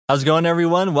How's it going,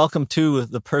 everyone? Welcome to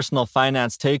the Personal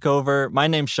Finance Takeover. My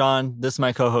name's Sean. This is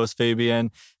my co-host,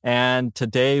 Fabian. And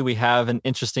today we have an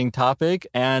interesting topic,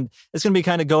 and it's going to be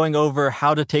kind of going over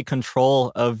how to take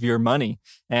control of your money.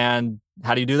 And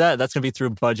how do you do that? That's going to be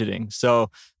through budgeting.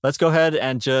 So let's go ahead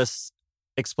and just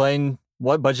explain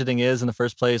what budgeting is in the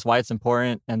first place, why it's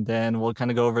important, and then we'll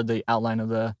kind of go over the outline of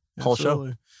the whole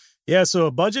show. Yeah, so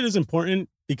a budget is important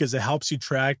because it helps you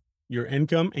track your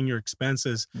income and your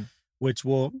expenses, which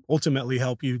will ultimately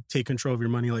help you take control of your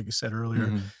money, like you said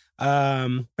earlier.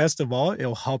 Best of all,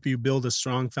 it'll help you build a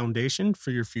strong foundation for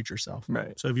your future self.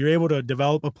 Right. So if you're able to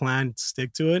develop a plan,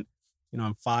 stick to it,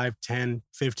 in 5, 10,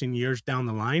 15 years down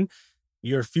the line,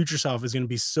 your future self is going to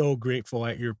be so grateful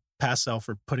at your past self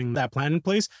for putting that plan in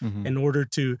place in order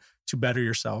to better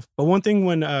yourself. But one thing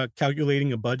when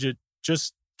calculating a budget,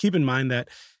 just keep in mind that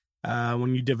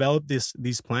when you develop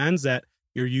these plans, that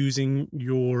you're using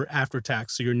your after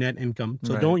tax, so your net income.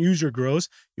 So don't use your gross.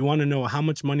 You want to know how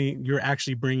much money you're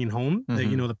actually bringing home, that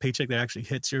the paycheck that actually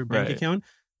hits your bank account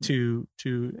to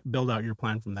build out your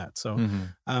plan from that. So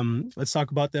let's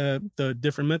talk about the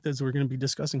different methods we're going to be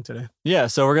discussing today. Yeah,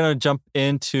 so we're going to jump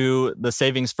into the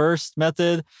savings first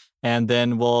method, and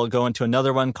then we'll go into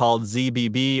another one called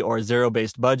ZBB, or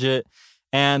zero-based budget.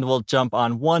 And we'll jump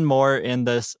on one more in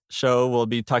this show. We'll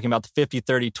be talking about the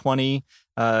 50-30-20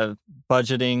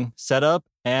 budgeting setup.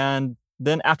 And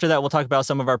then after that, we'll talk about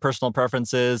some of our personal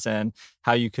preferences and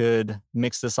how you could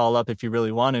mix this all up if you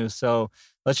really want to. So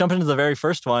let's jump into the very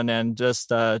first one and just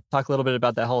talk a little bit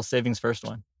about that whole savings first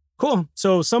one. Cool.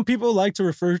 So some people like to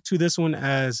refer to this one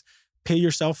as pay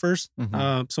yourself first.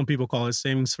 Some people call it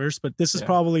savings first, but this is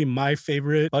probably my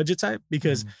favorite budget type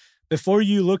because before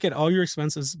you look at all your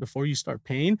expenses, before you start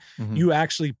paying, you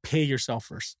actually pay yourself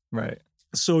first. Right.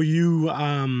 So you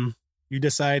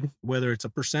decide whether it's a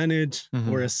percentage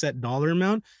or a set dollar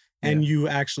amount, and you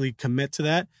actually commit to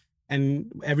that. And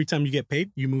every time you get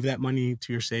paid, you move that money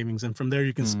to your savings. And from there,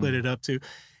 you can split it up to,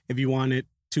 if you want it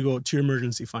to go to your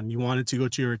emergency fund, you want it to go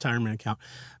to your retirement account,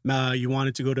 you want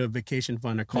it to go to a vacation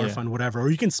fund, a car fund, whatever,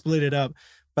 or you can split it up.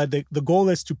 But the goal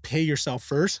is to pay yourself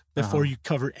first before you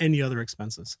cover any other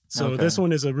expenses. So this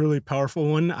one is a really powerful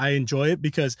one. I enjoy it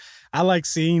because I like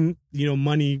seeing,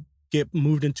 money get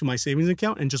moved into my savings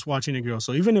account and just watching it grow.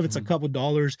 So even if it's a couple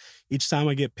dollars each time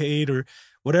I get paid or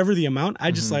whatever the amount,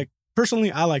 I just personally,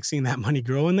 I like seeing that money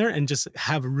grow in there and just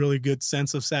have a really good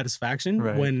sense of satisfaction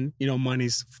when,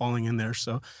 money's falling in there.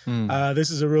 So this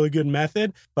is a really good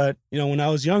method. But, when I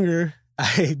was younger,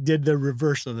 I did the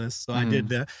reverse of this. So I did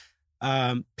the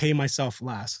pay myself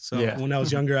last. So when I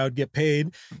was younger, I would get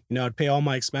paid, I'd pay all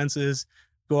my expenses,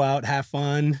 go out, have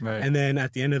fun. And then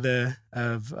at the end of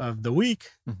the week,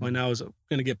 when I was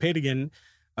going to get paid again,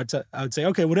 I would say,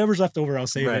 okay, whatever's left over, I'll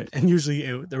save it. And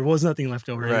usually there was nothing left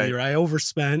over. Either I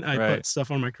overspent, I put stuff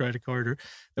on my credit card, or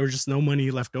there was just no money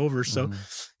left over. So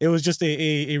it was just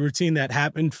a routine that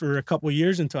happened for a couple of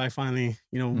years until I finally,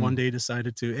 one day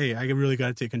decided to, hey, I really got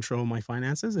to take control of my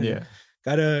finances and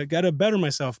gotta better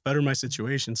myself, better my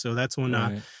situation. So that's when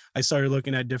I started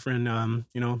looking at different,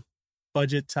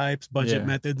 budget types, budget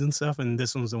methods and stuff. And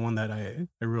this one's the one that I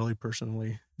really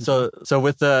personally. So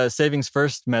with the savings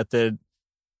first method,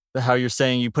 how you're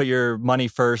saying you put your money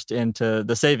first into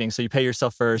the savings. So you pay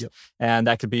yourself first, and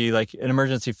that could be like an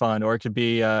emergency fund, or it could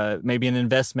be maybe an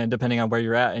investment, depending on where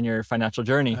you're at in your financial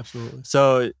journey. Absolutely.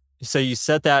 So you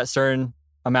set that certain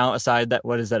amount aside. That,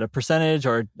 what is that, a percentage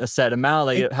or a set amount?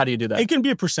 Like, how do you do that? It can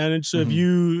be a percentage. So if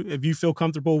you feel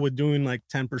comfortable with doing like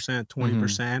 10%,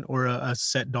 20%, or a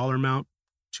set dollar amount,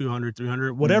 200,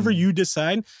 300, whatever you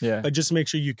decide, but just make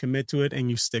sure you commit to it and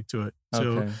you stick to it.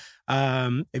 So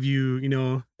if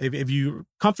if you're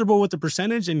comfortable with the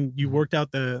percentage and you worked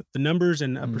out the numbers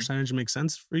and a percentage makes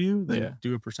sense for you, then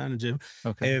do a percentage.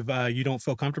 If you don't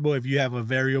feel comfortable, if you have a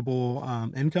variable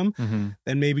income,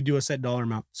 then maybe do a set dollar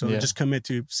amount. So just commit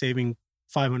to saving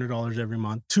 $500 every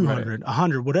month, 200,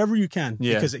 100, whatever you can,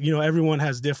 because everyone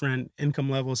has different income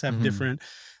levels, have different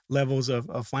levels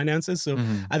of finances. So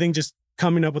I think just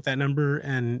coming up with that number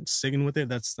and sticking with it,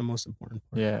 that's the most important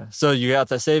part. Yeah. So you got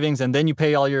the savings, and then you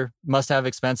pay all your must-have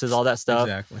expenses, all that stuff.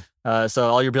 Exactly. So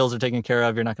all your bills are taken care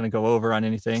of. You're not going to go over on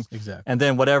anything. Exactly. And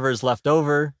then whatever is left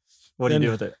over, what do you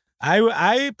do with it?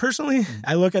 I personally,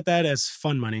 I look at that as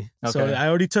fun money. Okay. So I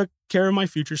already took care of my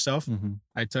future self.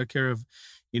 I took care of,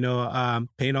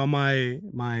 paying all my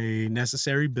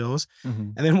necessary bills.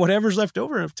 And then whatever's left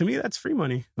over, to me, that's free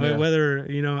money. Yeah. Whether,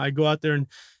 I go out there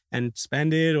and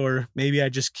spend it, or maybe I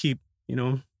just keep,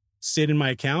 sit in my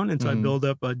account until I build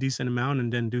up a decent amount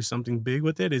and then do something big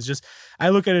with it. It's just, I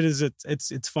look at it as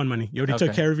it's fun money. You already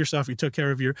took care of yourself. You took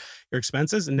care of your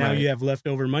expenses, and now you have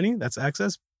leftover money. That's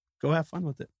excess. go have fun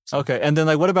with it. So, Okay. And then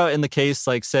like, what about in the case,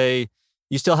 like say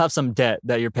you still have some debt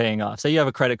that you're paying off? Say you have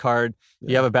a credit card,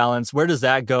 you have a balance. Where does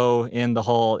that go in the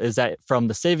whole? Is that from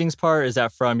the savings part? Is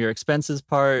that from your expenses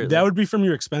part? that would be from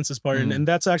your expenses part. And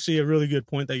that's actually a really good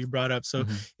point that you brought up. So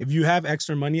if you have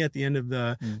extra money at the end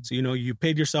of so, you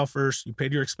paid yourself first, you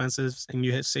paid your expenses,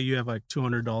 and say you have like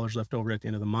 $200 left over at the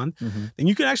end of the month, then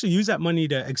you can actually use that money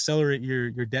to accelerate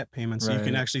your debt payments. So you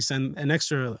can actually send an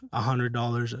extra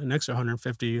 $100, an extra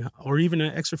 $150, or even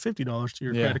an extra $50 to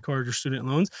your credit card or student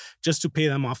loans just to pay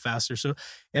them off faster. So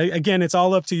again, it's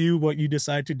all up to you what you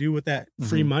decide to do with that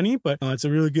free money, but it's a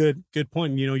really good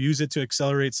point. Use it to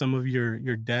accelerate some of your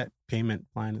debt payment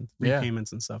plan and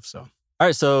repayments and stuff. So all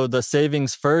right, so the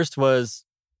savings first was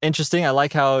interesting. I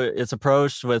like how it's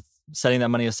approached with setting that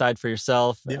money aside for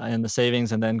yourself and the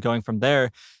savings, and then going from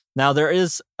there. Now there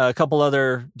is a couple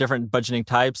other different budgeting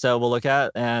types that we'll look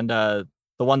at, and the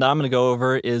one that I'm going to go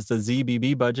over is the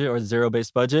ZBB budget, or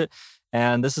zero-based budget,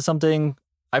 and this is something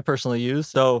I personally use.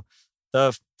 So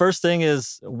the first thing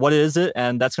is, what is it?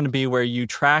 And that's going to be where you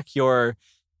track your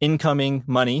incoming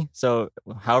money, so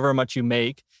however much you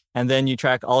make, and then you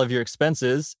track all of your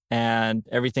expenses and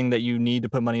everything that you need to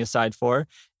put money aside for.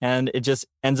 And it just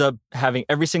ends up having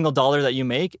every single dollar that you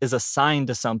make is assigned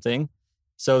to something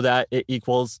so that it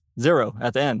equals zero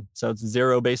at the end. So it's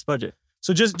zero-based budget.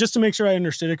 So just to make sure I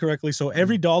understood it correctly, so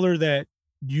every dollar that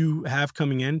you have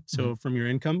coming in, so from your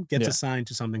income, gets assigned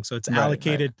to something. So it's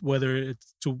allocated, whether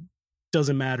it's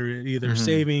doesn't matter, either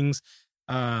savings,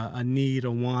 a need,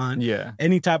 a want,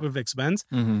 any type of expense.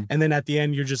 And then at the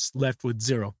end, you're just left with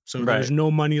zero. So there's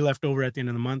no money left over at the end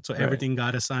of the month. So everything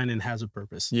got assigned and has a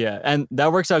purpose. Yeah. And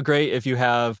that works out great if you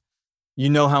have,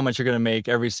 how much you're going to make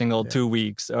every single 2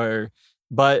 weeks.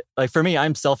 But like for me,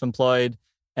 I'm self-employed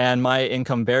and my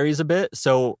income varies a bit.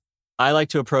 So I like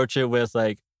to approach it with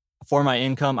like, for my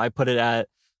income, I put it at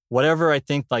whatever I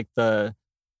think like the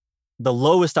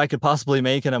lowest I could possibly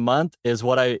make in a month is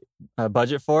what I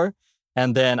budget for.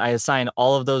 And then I assign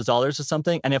all of those dollars to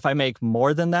something. And if I make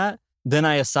more than that, then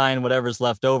I assign whatever's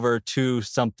left over to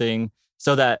something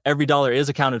so that every dollar is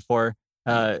accounted for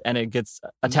and it gets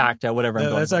attacked at whatever I'm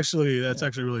going That's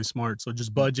actually really smart. So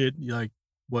just budget like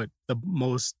what the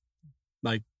most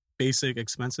like basic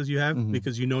expenses you have,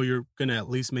 because you're going to at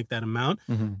least make that amount.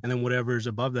 And then whatever is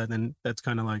above that, then that's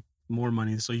kind of like more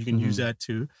money. So you can use that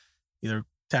to either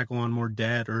tackle on more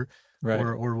debt or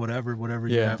whatever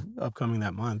you have upcoming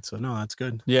that month. So no, that's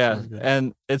good. Yeah. That's good.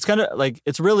 And it's kind of like,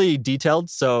 it's really detailed.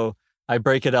 So I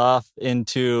break it off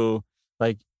into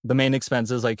like the main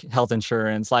expenses, like health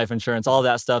insurance, life insurance, all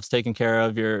that stuff's taken care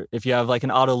of. If you have like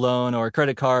an auto loan or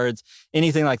credit cards,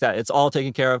 anything like that, it's all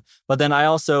taken care of. But then I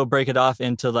also break it off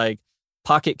into like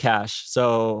pocket cash.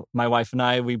 So my wife and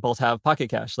I, we both have pocket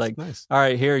cash. Like, nice. All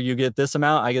right, here, you get this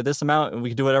amount, I get this amount, and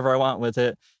we can do whatever I want with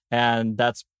it. And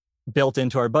that's built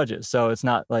into our budget. So it's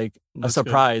not like a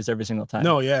surprise every single time.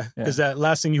 No, because that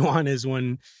last thing you want is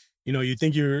when you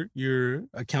think you're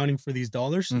accounting for these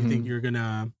dollars, you think you're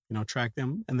gonna track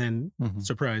them, and then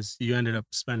surprise, you ended up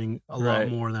spending a lot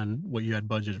more than what you had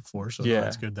budgeted for. So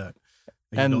that's good that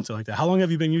you built it like that. How long have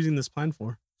you been using this plan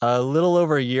for? A little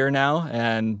over a year now,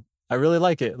 and I really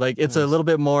like it. Like it's a little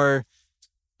bit more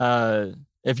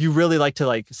if you really like to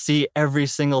like see every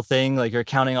single thing, like you're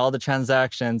counting all the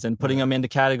transactions and putting them into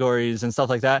categories and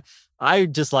stuff like that, I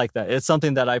just like that. It's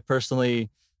something that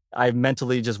I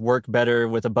mentally just work better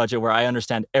with a budget where I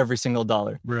understand every single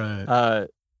dollar. Right.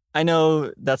 I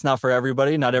know that's not for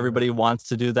everybody. Not everybody wants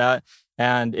to do that.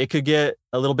 And it could get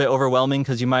a little bit overwhelming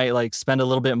because you might like spend a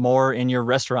little bit more in your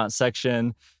restaurant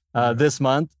section this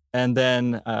month. And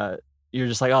then you're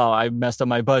just like, oh, I messed up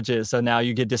my budget. So now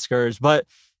you get discouraged. But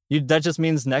that just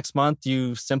means next month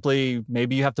you simply,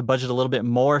 maybe you have to budget a little bit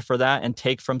more for that and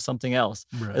take from something else.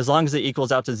 Right. As long as it equals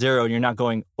out to zero and you're not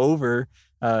going over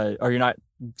or you're not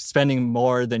spending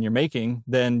more than you're making,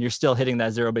 then you're still hitting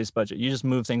that zero-based budget. You just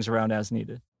move things around as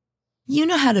needed. You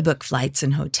know how to book flights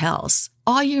and hotels.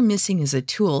 All you're missing is a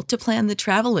tool to plan the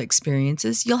travel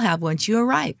experiences you'll have once you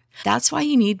arrive. That's why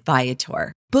you need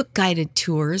Viator. Book guided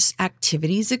tours,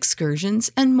 activities,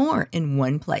 excursions, and more in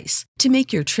one place to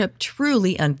make your trip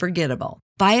truly unforgettable.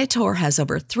 Viator has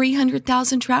over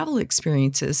 300,000 travel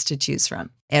experiences to choose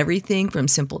from. Everything from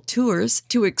simple tours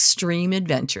to extreme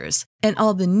adventures and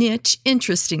all the niche,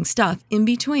 interesting stuff in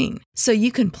between. So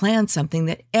you can plan something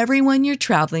that everyone you're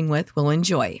traveling with will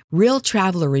enjoy. Real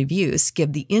traveler reviews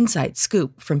give the inside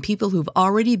scoop from people who've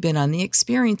already been on the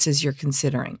experiences you're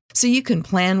considering. So you can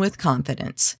plan with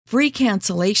confidence. Free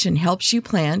cancellation helps you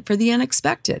plan for the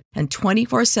unexpected. And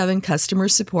 24/7 customer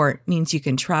support means you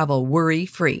can travel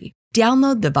worry-free.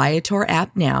 Download the Viator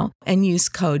app now and use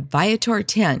code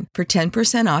Viator10 for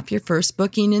 10% off your first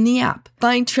booking in the app.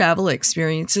 Find travel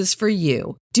experiences for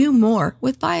you. Do more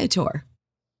with Viator.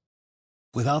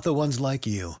 Without the ones like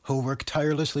you, who work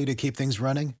tirelessly to keep things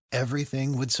running,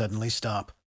 everything would suddenly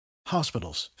stop.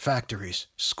 Hospitals, factories,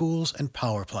 schools, and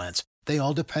power plants, they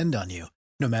all depend on you.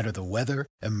 No matter the weather,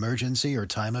 emergency, or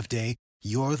time of day,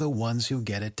 you're the ones who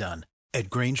get it done. At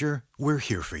Grainger, we're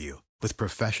here for you with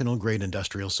professional-grade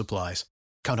industrial supplies.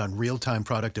 Count on real-time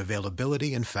product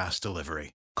availability and fast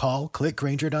delivery. Call,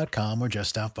 clickgrainger.com, or just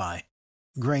stop by.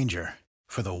 Grainger,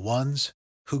 for the ones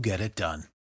who get it done.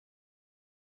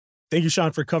 Thank you,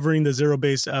 Sean, for covering the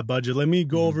zero-based budget. Let me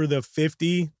go over the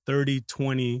 50, 30,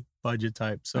 20 budget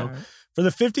type. So for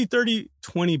the 50, 30,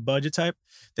 20 budget type,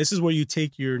 this is where you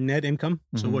take your net income,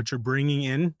 so what you're bringing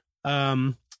in,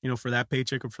 for that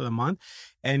paycheck or for the month,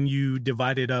 and you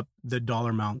divide it up the dollar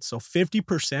amount. So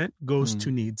 50% goes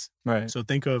to needs. Right. So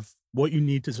think of what you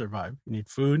need to survive. You need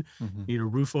food, you need a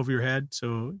roof over your head.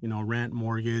 So, rent,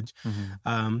 mortgage,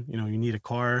 you need a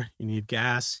car, you need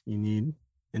gas, you need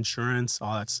insurance,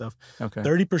 all that stuff. Okay.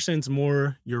 30% is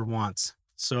more your wants.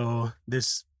 So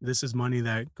this is money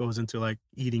that goes into like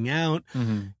eating out.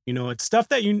 It's stuff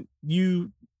that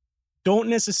you don't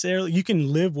necessarily, you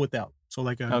can live without. So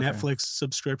like a Netflix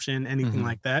subscription, anything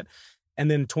like that. And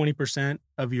then 20%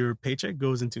 of your paycheck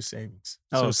goes into savings.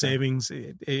 Savings,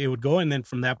 it would go. And then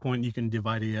from that point, you can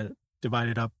divide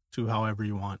it up to however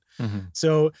you want.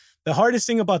 So the hardest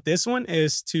thing about this one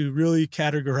is to really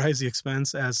categorize the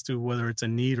expense as to whether it's a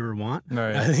need or a want.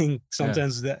 Right. I think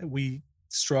sometimes that we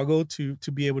struggle to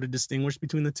be able to distinguish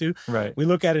between the two. Right. We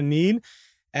look at a need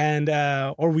and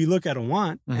or we look at a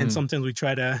want, and sometimes we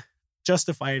try to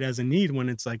justify it as a need when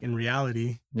it's like in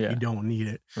reality you don't need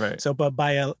it. Right. So but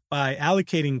by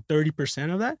allocating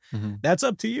 30% of that, that's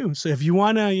up to you. So if you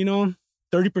want to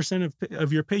 30%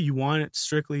 of your pay, you want it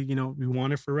strictly, you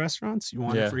want it for restaurants, you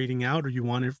want it for eating out, or you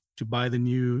want it to buy the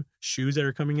new shoes that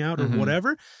are coming out or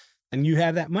whatever, and you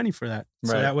have that money for that.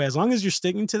 So that way, as long as you're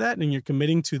sticking to that and you're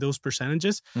committing to those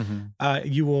percentages,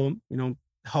 you will,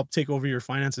 help take over your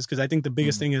finances. Because I think the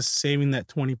biggest thing is saving that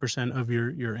 20% of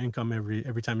your income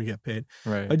every time you get paid.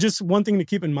 Right. But just one thing to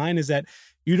keep in mind is that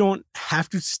you don't have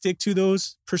to stick to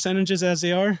those percentages as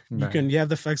they are. You have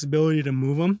the flexibility to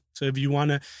move them. So if you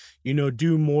want to,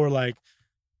 do more like,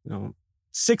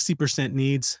 60%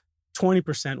 needs,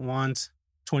 20% wants,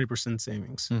 20%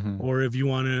 savings. Or if you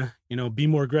want to, be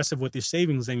more aggressive with your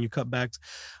savings, then you cut back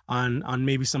on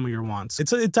maybe some of your wants.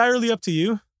 It's entirely up to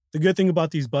you. The good thing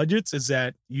about these budgets is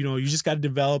that, you just got to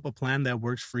develop a plan that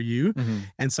works for you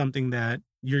and something that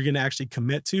you're going to actually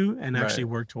commit to and actually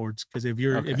work towards. Because if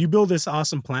you build this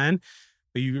awesome plan,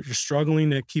 but you're struggling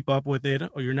to keep up with it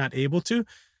or you're not able to,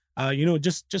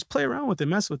 just play around with it,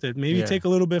 mess with it. Maybe take a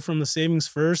little bit from the savings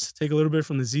first, take a little bit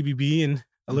from the ZBB and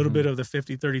a little bit of the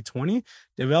 50, 30, 20,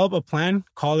 develop a plan,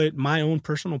 call it my own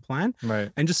personal plan,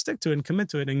 and just stick to it and commit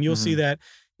to it. And you'll see that,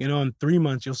 in 3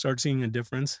 months, you'll start seeing a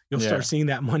difference. You'll start seeing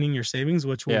that money in your savings,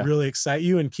 which will really excite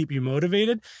you and keep you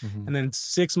motivated. And then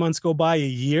 6 months go by, a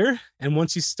year. And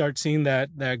once you start seeing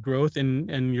that growth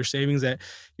in your savings, that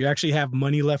you actually have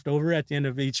money left over at the end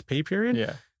of each pay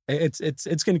period,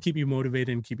 it's going to keep you motivated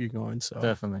and keep you going. So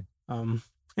definitely.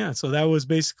 So that was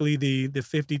basically the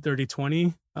 50, 30,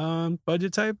 20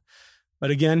 budget type. But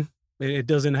again, it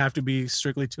doesn't have to be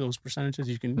strictly to those percentages.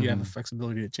 You have the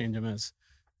flexibility to change them as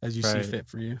you see fit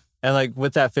for you. And like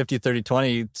with that 50, 30,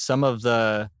 20, some of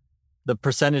the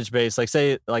percentage base, like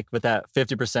say like with that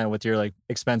 50% with your like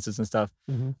expenses and stuff.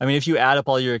 I mean, if you add up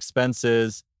all your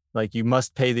expenses, like you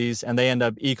must pay these and they end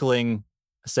up equaling,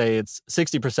 say it's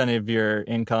 60% of your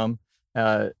income,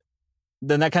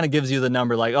 then that kind of gives you the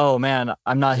number like, oh man,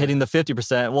 I'm not hitting the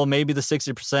 50%. Well, maybe the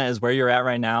 60% is where you're at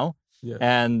right now. Yeah.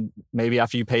 And maybe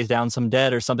after you pay down some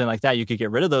debt or something like that, you could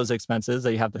get rid of those expenses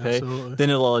that you have to pay. Absolutely.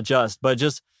 Then it'll adjust. But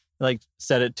just like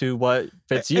set it to what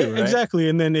fits you, right? Exactly.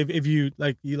 And then if you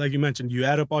like you mentioned, you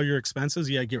add up all your expenses,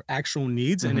 your actual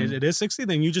needs, and it is 60,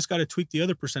 then you just got to tweak the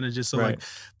other percentages. So like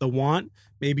the want,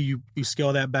 maybe you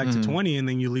scale that back to 20 and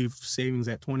then you leave savings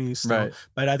at 20 still. Right.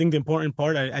 But I think the important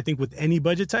part, I think with any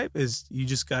budget type is you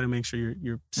just got to make sure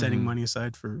you're setting money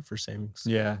aside for savings.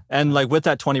 Yeah. And like with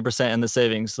that 20% in the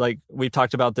savings, like we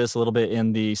talked about this a little bit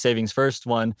in the savings first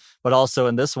one, but also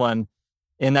in this one,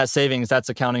 in that savings, that's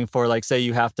accounting for like, say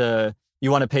you want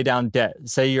to pay down debt.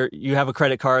 Say you have a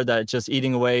credit card that's just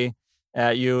eating away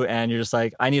at you and you're just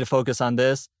like, I need to focus on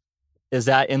this. Is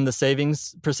that in the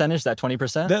savings percentage, that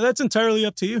 20%? That's entirely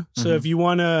up to you. So if you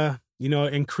want to,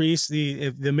 increase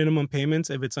the minimum payments,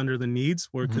 if it's under the needs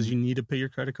or because you need to pay your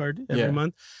credit card every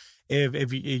month,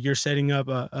 if you're setting up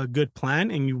a good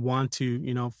plan and you want to,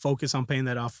 you know, focus on paying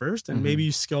that off first, and maybe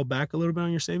you scale back a little bit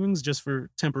on your savings just for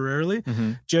temporarily,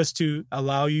 just to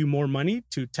allow you more money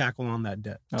to tackle on that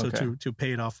debt. So to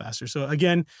pay it off faster. So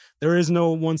again, there is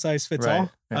no one size fits all,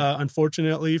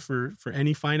 unfortunately, for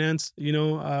any finance, you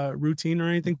know, routine or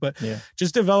anything, but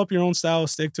just develop your own style,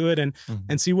 stick to it,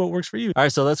 and see what works for you. All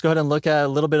right, so let's go ahead and look at a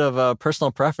little bit of a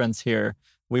personal preference here.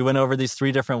 We went over these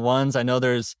 3 different ones. I know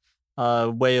there's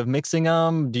a way of mixing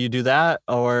them. Do you do that,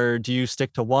 or do you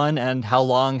stick to one? And how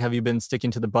long have you been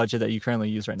sticking to the budget that you currently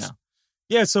use right now?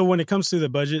 Yeah, so when it comes to the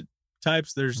budget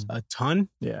types, there's a ton.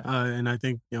 Yeah. And I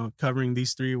think, you know, covering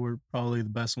these 3 were probably the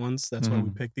best ones. That's why we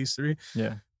picked these 3.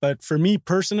 Yeah. But for me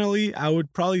personally, I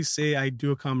would probably say I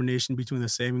do a combination between the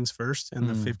savings first and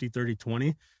the 50, 30,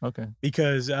 20. Okay.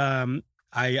 Because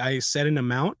I set an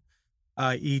amount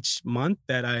each month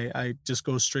that I just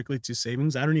go strictly to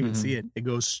savings. I don't even see it. It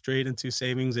goes straight into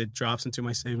savings. It drops into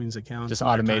my savings account. Just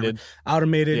automated.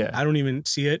 Automated. Yeah. I don't even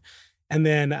see it. And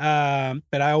then,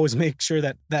 but I always make sure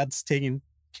that that's taken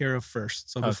care of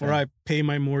first. So before I pay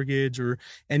my mortgage or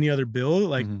any other bill,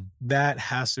 like that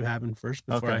has to happen first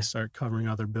before I start covering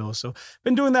other bills. So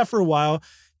been doing that for a while.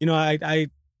 You know, I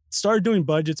started doing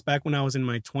budgets back when I was in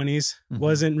my 20s.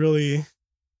 Wasn't really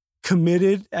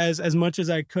committed as much as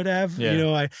I could have. You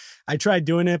know, I tried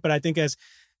doing it, but I think as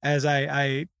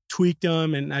I tweaked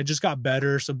them and I just got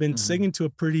better. So been sticking to a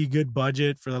pretty good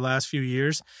budget for the last few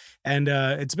years, and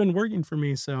it's been working for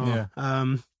me. So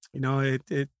you know,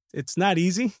 it's not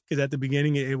easy, because at the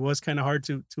beginning it was kind of hard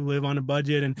to live on a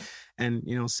budget and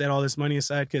you know, set all this money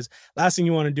aside, because last thing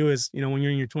you want to do is, you know, when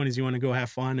you're in your 20s, you want to go have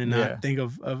fun and not think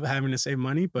of having to save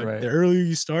money. But the earlier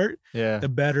you start, the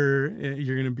better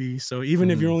you're going to be. So even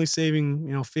if you're only saving,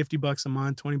 you know, $50 a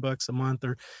month, $20 a month,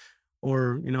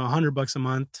 or you know, $100 a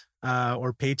month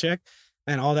or paycheck,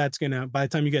 and all that's gonna, by the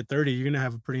time you get 30, you're gonna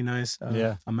have a pretty nice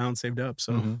amount saved up.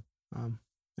 So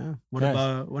what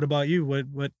about you?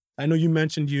 What I know you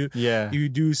mentioned you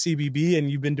do CBB and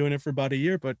you've been doing it for about a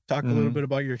year, but talk a little bit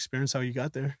about your experience, how you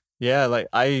got there. Yeah, like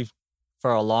I,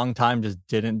 for a long time, just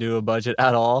didn't do a budget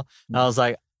at all. And I was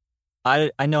like,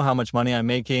 I know how much money I'm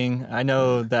making. I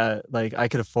know that like I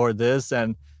could afford this.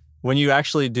 And when you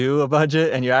actually do a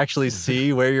budget and you actually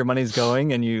see where your money's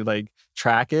going and you like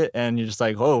track it, and you're just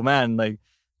like, oh man, like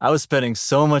I was spending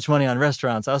so much money on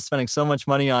restaurants. I was spending so much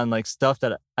money on like stuff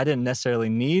that I didn't necessarily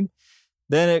need.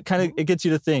 Then it kind of, it gets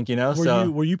you to think, you know?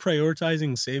 Were you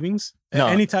prioritizing savings? No.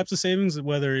 Any types of savings,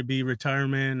 whether it be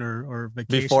retirement or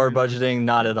vacation? Before budgeting,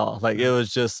 not at all. Like it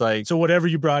was just like. So whatever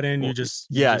you brought in, you just.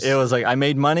 It was like I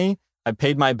made money, I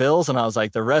paid my bills, and I was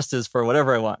like, the rest is for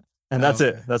whatever I want. And that's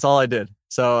it. That's all I did.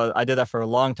 So I did that for a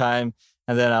long time.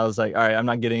 And then I was like, all right, I'm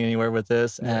not getting anywhere with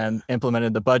this, and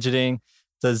implemented the budgeting.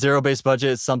 The zero-based budget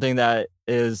is something that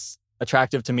is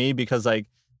attractive to me because like,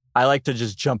 I like to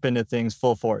just jump into things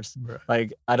full force. Right.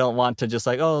 Like, I don't want to just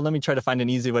like, oh, let me try to find an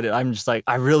easy way. I'm just like,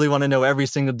 I really want to know every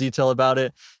single detail about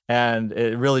it. And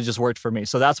it really just worked for me.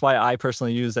 So that's why I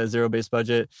personally use that zero-based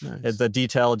budget. Nice. The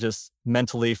detail just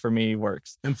mentally for me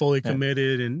works. And fully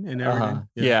committed and everything.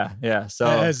 Yeah. So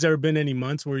has there been any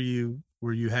months where you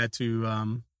had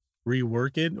to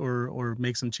rework it or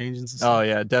make some changes? Oh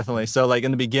yeah, definitely. So like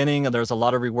in the beginning, there was a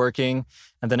lot of reworking,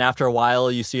 and then after a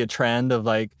while, you see a trend of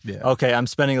like, okay, I'm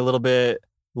spending a little bit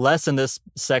less in this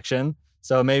section,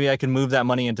 so maybe I can move that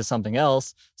money into something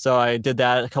else. So I did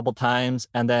that a couple times,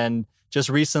 and then just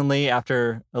recently,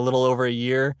 after a little over a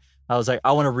year, I was like,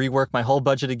 I want to rework my whole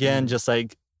budget again, just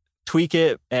like tweak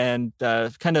it, and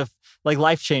kind of like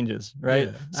life changes, right?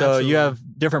 Yeah, so absolutely. You have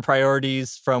different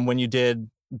priorities from when you did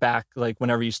back, like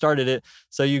whenever you started it.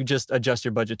 So you just adjust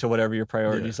your budget to whatever your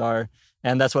priorities are.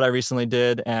 And that's what I recently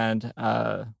did. And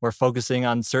we're focusing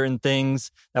on certain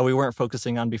things that we weren't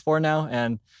focusing on before now.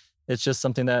 And it's just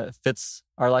something that fits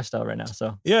our lifestyle right now.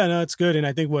 So yeah, no, it's good. And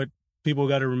I think what people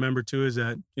got to remember too is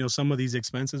that, you know, some of these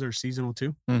expenses are seasonal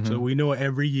too. So we know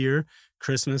every year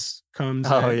Christmas comes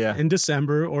in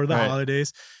December, or the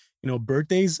holidays. You know,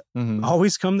 birthdays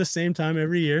always come the same time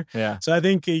every year. Yeah. So I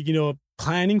think, you know,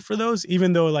 planning for those,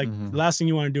 even though like the last thing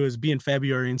you want to do is be in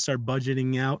February and start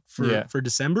budgeting out for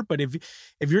December. But if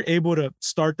you're able to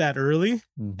start that early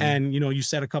and, you know, you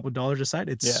set a couple dollars aside,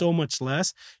 it's so much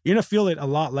less. You're going to feel it a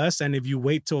lot less than if you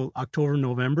wait till October,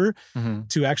 November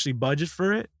to actually budget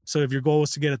for it. So if your goal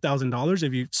was to get $1,000,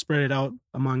 if you spread it out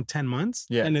among 10 months,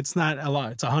 and it's not a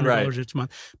lot, it's $100 each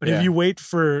month. But if you wait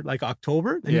for like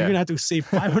October, then you're going to have to save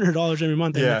 $500 every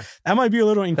month. And that might be a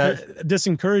little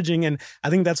disencouraging. And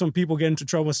I think that's when people get into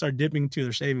trouble and start dipping into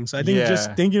their savings. So I think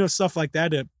just thinking of stuff like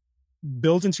that to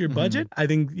built into your budget, I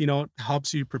think,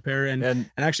 helps you prepare and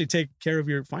actually take care of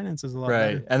your finances a lot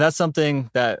better. And that's something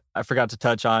that I forgot to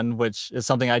touch on, which is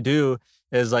something I do,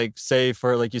 is like, say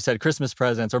for, like you said, Christmas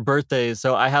presents or birthdays.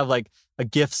 So I have like a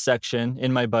gift section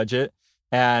in my budget,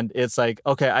 and it's like,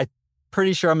 okay, I'm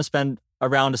pretty sure I'm gonna spend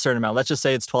around a certain amount. Let's just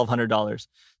say it's $1,200.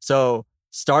 So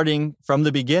starting from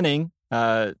the beginning,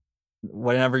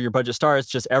 whenever your budget starts,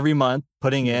 just every month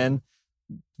putting in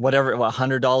whatever,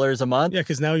 $100 a month. Yeah,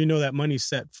 because now you know that money's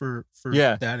set for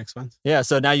that expense. Yeah,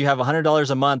 so now you have $100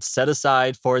 a month set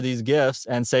aside for these gifts,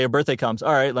 and say a birthday comes.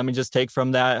 All right, let me just take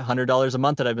from that $100 a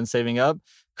month that I've been saving up.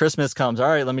 Christmas comes. All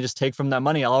right, let me just take from that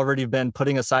money I've already been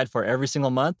putting aside for every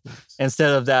single month. Nice.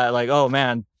 Instead of that, like, oh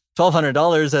man,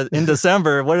 $1,200 in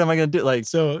December. What am I going to do? Like,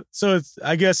 so it's,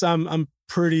 I guess I'm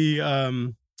pretty,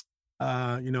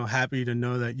 happy to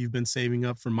know that you've been saving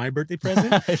up for my birthday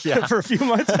present for a few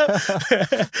months.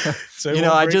 So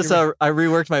I just I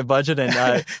reworked my budget, and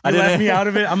I didn't left me out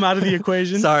of it. I'm out of the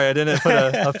equation. Sorry, I didn't put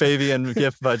a Fabian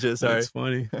gift budget. Sorry. That's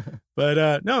funny.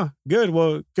 But no, good.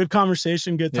 Well, good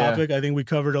conversation, good topic. I think we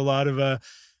covered a lot of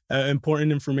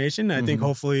important information. I think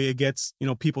hopefully it gets,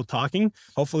 people talking.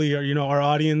 Hopefully, our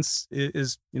audience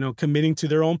is, committing to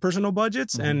their own personal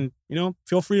budgets. And,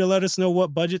 feel free to let us know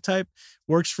what budget type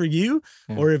works for you,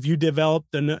 or if you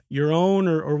developed your own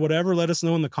or whatever, let us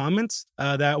know in the comments.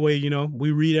 That way,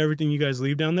 we read everything you guys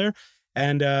leave down there.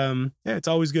 And it's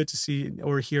always good to see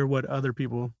or hear what other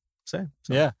people say.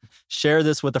 So. Share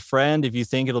this with a friend if you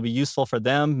think it'll be useful for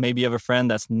them. Maybe you have a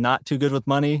friend that's not too good with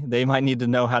money. They might need to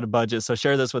know how to budget. So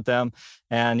share this with them.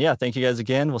 And thank you guys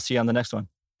again. We'll see you on the next one.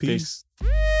 Peace.